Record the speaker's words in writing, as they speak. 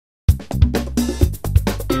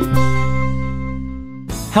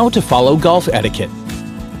How to follow golf etiquette.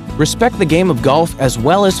 Respect the game of golf as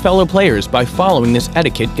well as fellow players by following this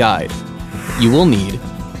etiquette guide. You will need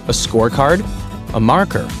a scorecard, a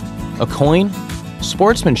marker, a coin,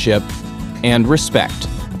 sportsmanship, and respect.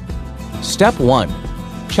 Step 1.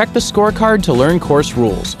 Check the scorecard to learn course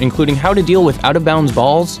rules, including how to deal with out-of-bounds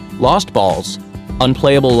balls, lost balls,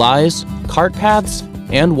 unplayable lies, cart paths,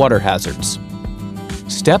 and water hazards.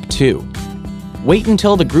 Step 2. Wait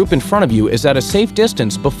until the group in front of you is at a safe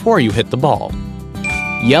distance before you hit the ball.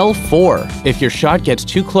 Yell "Fore" if your shot gets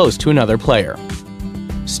too close to another player.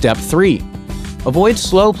 Step 3. Avoid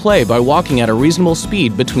slow play by walking at a reasonable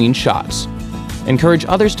speed between shots. Encourage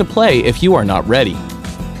others to play if you are not ready.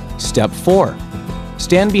 Step 4.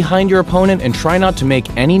 Stand behind your opponent and try not to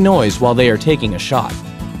make any noise while they are taking a shot.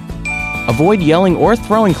 Avoid yelling or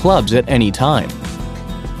throwing clubs at any time.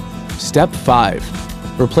 Step 5.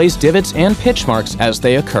 Replace divots and pitch marks as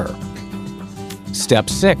they occur. Step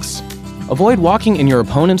 6. Avoid walking in your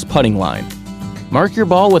opponent's putting line. Mark your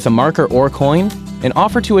ball with a marker or coin and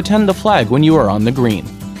offer to attend the flag when you are on the green.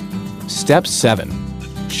 Step 7.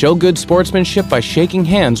 Show good sportsmanship by shaking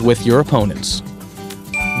hands with your opponents.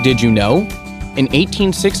 Did you know? In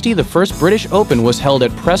 1860, the first British Open was held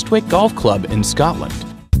at Prestwick Golf Club in Scotland.